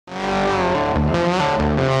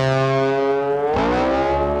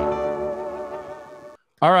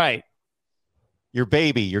All right. Your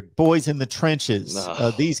baby, your boys in the trenches.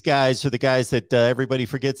 These guys are the guys that everybody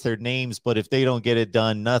forgets their names, but if they don't get it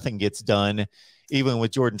done, nothing gets done. Even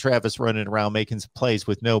with Jordan Travis running around making some plays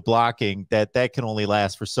with no blocking, that can only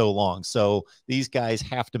last for so long. So these guys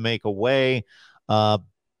have to make a way. The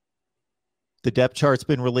depth chart's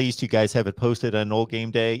been released. You guys have it posted on Old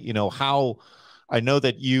Game Day. You know how I know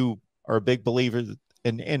that you are a big believer,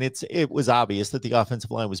 and it was obvious that the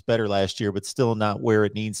offensive line was better last year, but still not where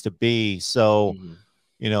it needs to be. So,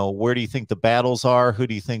 you know, where do you think the battles are? Who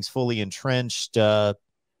do you think's fully entrenched?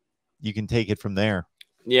 You can take it from there.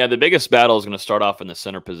 Yeah, the biggest battle is going to start off in the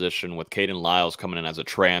center position with Kayden Lyles coming in as a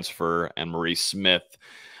transfer and Maurice Smith.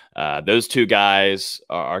 Those two guys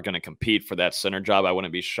are going to compete for that center job. I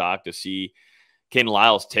wouldn't be shocked to see Kayden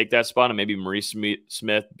Lyles take that spot and maybe Maurice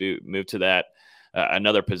Smith move to that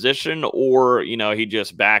another position, or, you know, he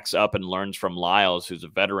just backs up and learns from Lyles, who's a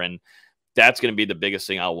veteran. That's going to be the biggest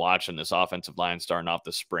thing I'll watch in this offensive line starting off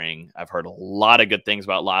the spring. I've heard a lot of good things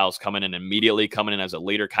about Lyles coming in as a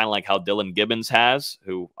leader, kind of like how Dylan Gibbons has,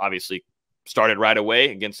 who obviously started right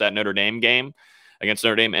away against Notre Dame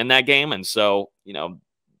in that game. And so, you know,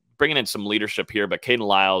 bringing in some leadership here, but Kayden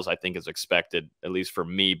Lyles, I think, is expected, at least for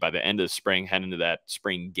me, by the end of the spring, heading into that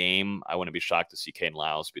spring game. I wouldn't be shocked to see Kayden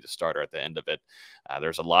Lyles be the starter at the end of it.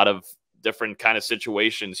 There's a lot of different kind of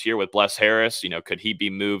situations here with Bless Harris. You know, could he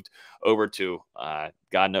be moved over to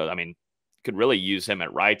God knows? I mean, could really use him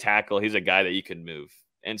at right tackle. He's a guy that you can move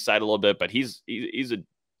inside a little bit, but he's a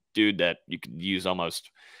dude that you could use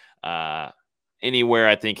almost anywhere.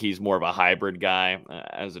 I think he's more of a hybrid guy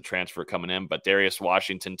as a transfer coming in. But Darius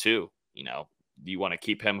Washington too. You know, do you want to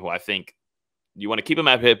keep him? You want to keep him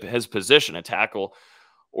at his position, a tackle,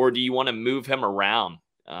 or do you want to move him around?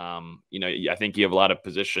 You know, I think you have a lot of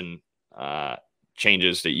position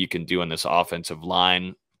changes that you can do in this offensive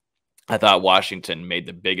line. I thought Washington made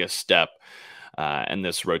the biggest step in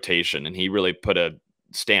this rotation, and he really put a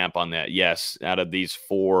stamp on that. Yes, out of these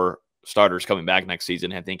 4 starters coming back next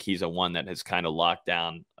season, I think he's a one that has kind of locked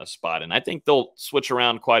down a spot, and I think they'll switch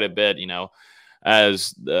around quite a bit. You know,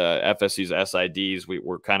 as the FSU's SIDs,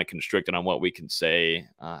 we're kind of constricted on what we can say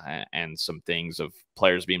and some things of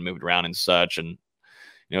players being moved around and such, and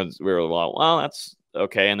you know, we were well, that's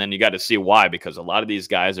okay. And then you got to see why, because a lot of these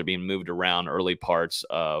guys are being moved around early parts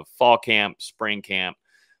of fall camp, spring camp.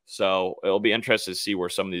 So it'll be interesting to see where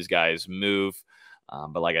some of these guys move.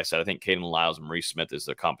 But like I said, I think Kayden Lyles and Maurice Smith is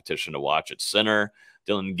the competition to watch at center.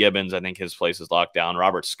 Dylan Gibbons, I think his place is locked down.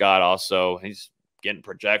 Robert Scott also, he's getting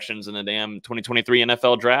projections in the damn 2023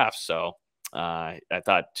 NFL draft. So I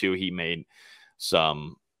thought too, he made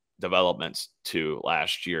some developments to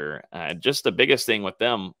last year. Just the biggest thing with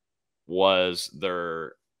them was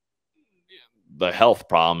the health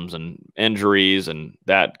problems and injuries, and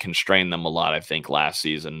that constrained them a lot, I think, last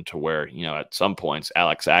season, to where, you know, at some points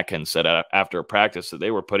Alex Atkins said after a practice that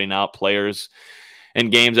they were putting out players in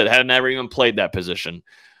games that had never even played that position,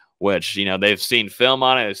 which, you know, they've seen film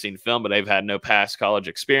on it, but they've had no past college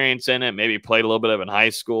experience in it, maybe played a little bit of it in high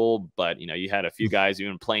school, but, you know, you had a few guys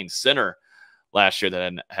even playing center last year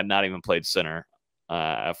that had not even played center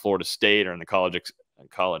at Florida State or in the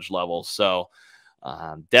college level. So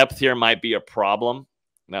depth here might be a problem.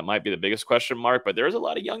 That might be the biggest question mark, but there's a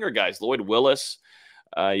lot of younger guys. Lloyd Willis,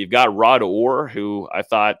 you've got Rod Orr, who I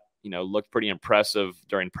thought, you know, looked pretty impressive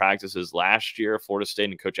during practices last year. Florida State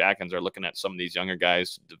and Coach Atkins are looking at some of these younger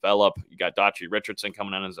guys to develop. You got Daughtry Richardson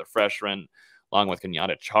coming in as a freshman, along with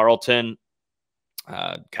Kenyatta Charlton.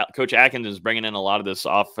 Coach Atkins is bringing in a lot of this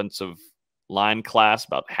offensive line class,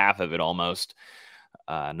 about half of it almost,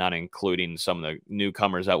 not including some of the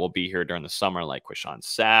newcomers that will be here during the summer, like Quishon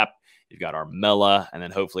Sapp. You've got Armella, and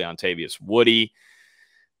then hopefully Ontavious Woody.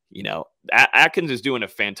 You know, Atkins is doing a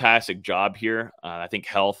fantastic job here. I think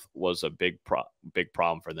health was a big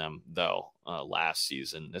problem for them, though, last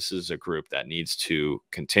season. This is a group that needs to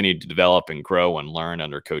continue to develop and grow and learn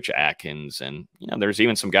under Coach Atkins. And, you know, there's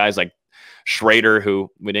even some guys like Schrader,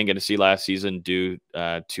 who we didn't get to see last season due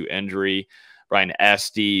to injury. Brian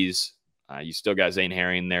Estes, you still got Zane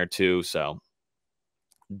Herring there too. So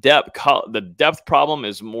the depth problem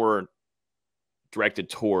is more directed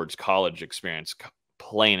towards college experience,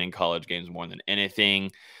 playing in college games more than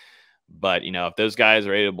anything. But, you know, if those guys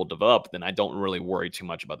are able to develop, then I don't really worry too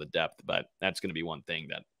much about the depth. But that's going to be one thing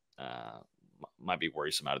that might be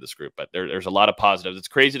worrisome out of this group. But there's a lot of positives. It's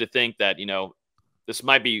crazy to think that, you know, this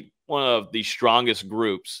might be one of the strongest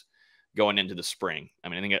groups going into the spring. I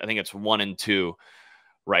mean, I think it's 1 and 2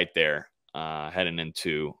 right there heading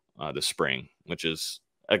into the spring, which is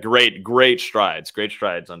a great strides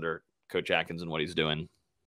under Coach Atkins and what he's doing.